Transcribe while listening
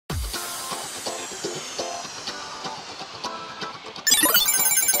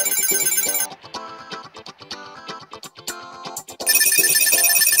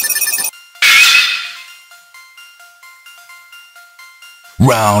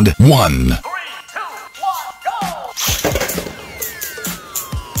Round 1.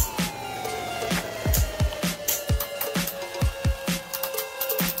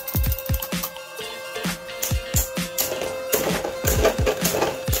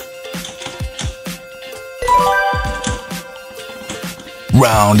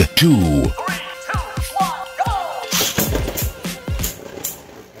 Round 2.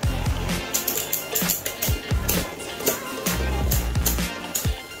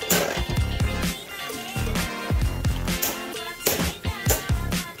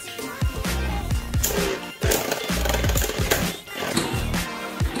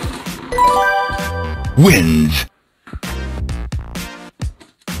 Wins.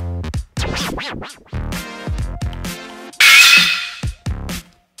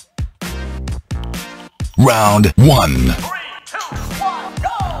 Round 1.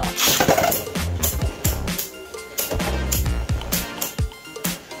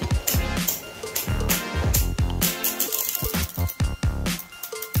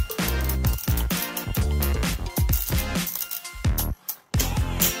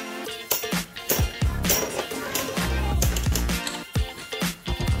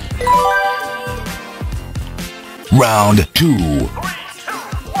 Round 2.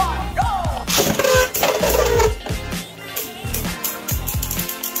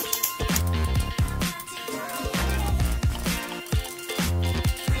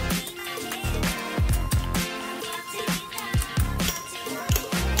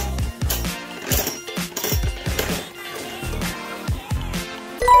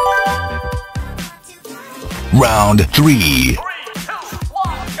 Round 3.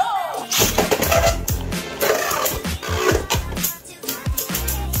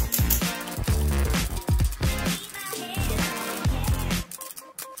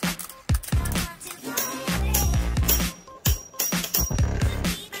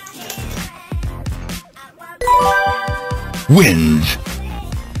 Wins.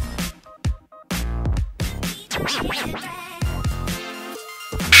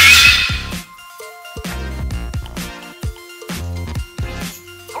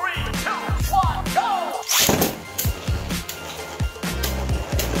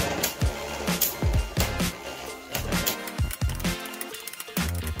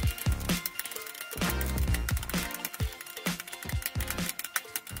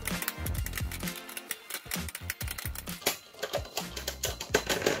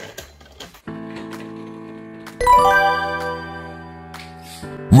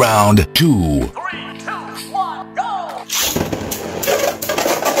 Round 2.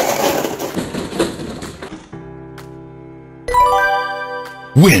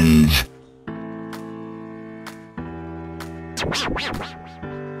 Wins.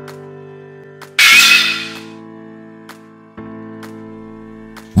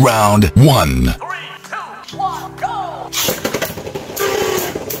 Round 1.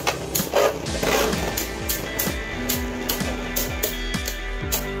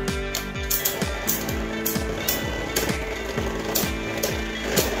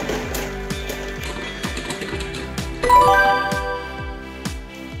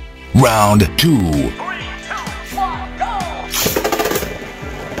 Round 2.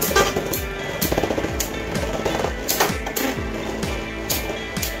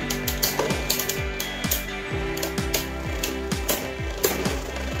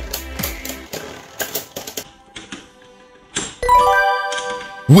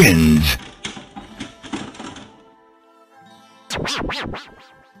 Wins.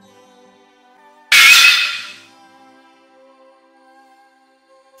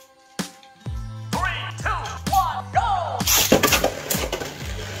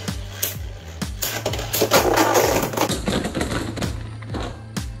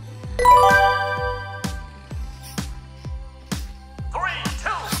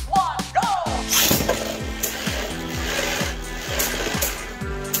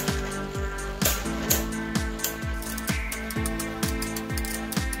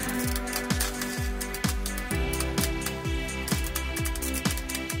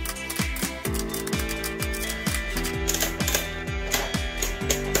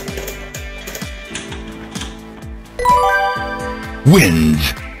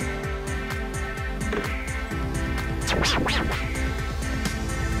 Wins.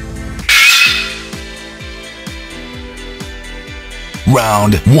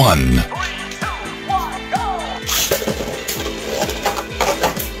 Round 1.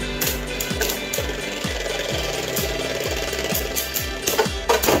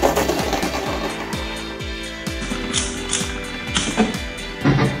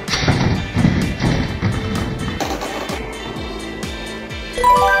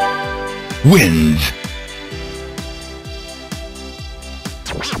 wins.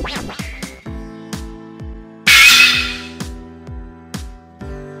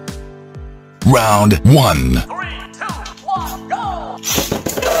 Round 1. 3, 2, 1, go!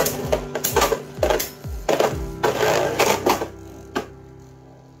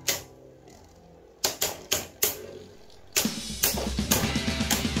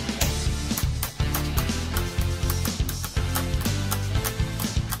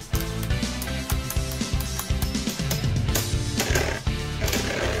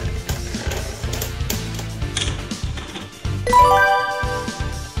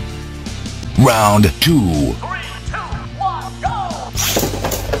 Round 2. 3, 2, 1, go!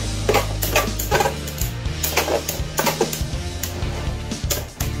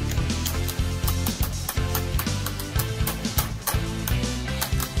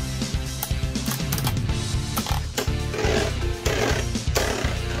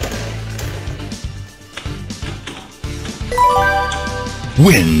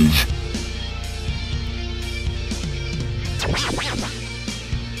 Wins.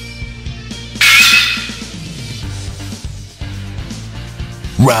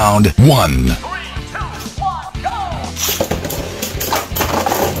 Round 1. 3, 2, 1, go!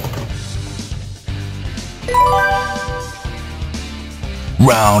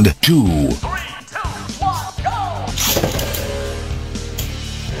 Round 2. 3, 2, 1, go!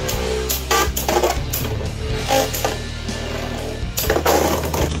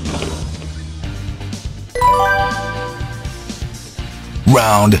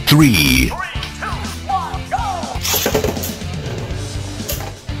 Round 3. 3, 2, 1, go!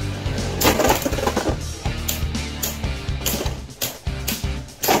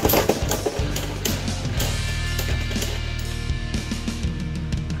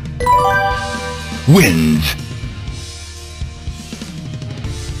 Wins.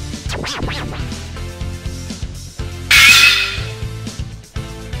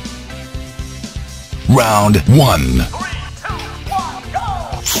 Round 1. 3, 2, 1, go!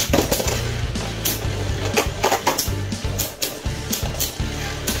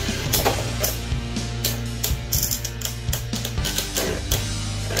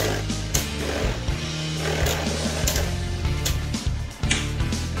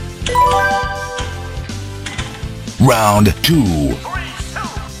 Round 2. 3, 2,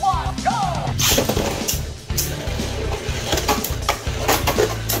 1, go!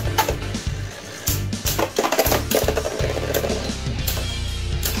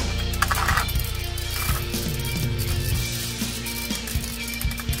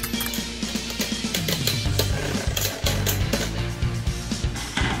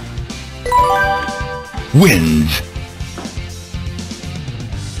 Wins.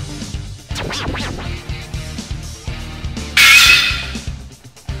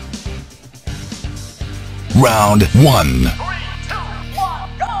 Round 1. 3, 2,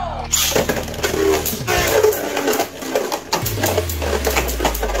 1, go!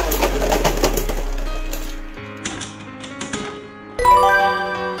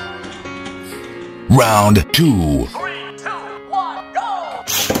 Round 2. 3, 2, 1, go!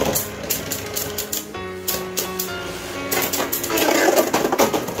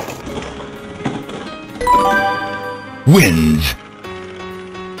 Wins.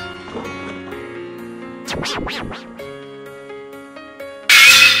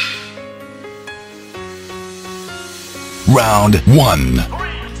 Round 1. 3,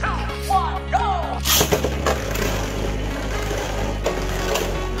 2, 1, go!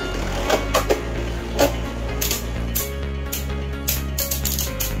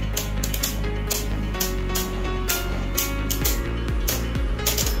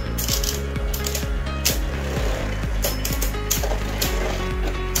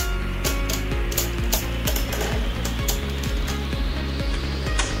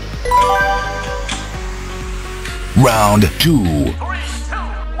 Round 2. 3, 2,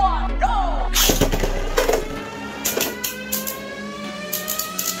 1, go!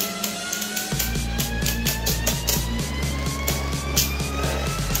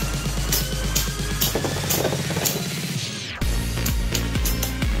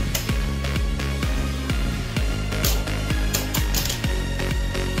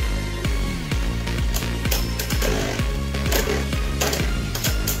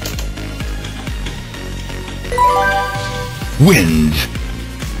 Wins.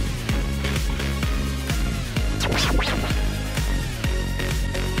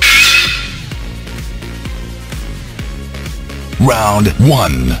 Round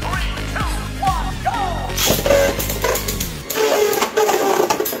 1. 3, 2, 1, go!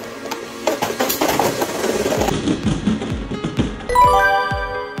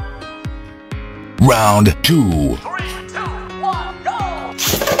 Round 2. 3, 2, 1, go!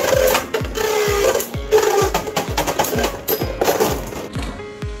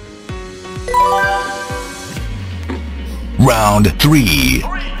 Round 3. 3, 2,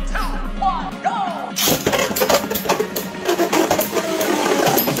 1, go!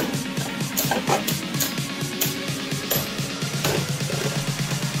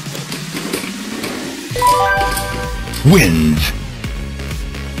 Wins.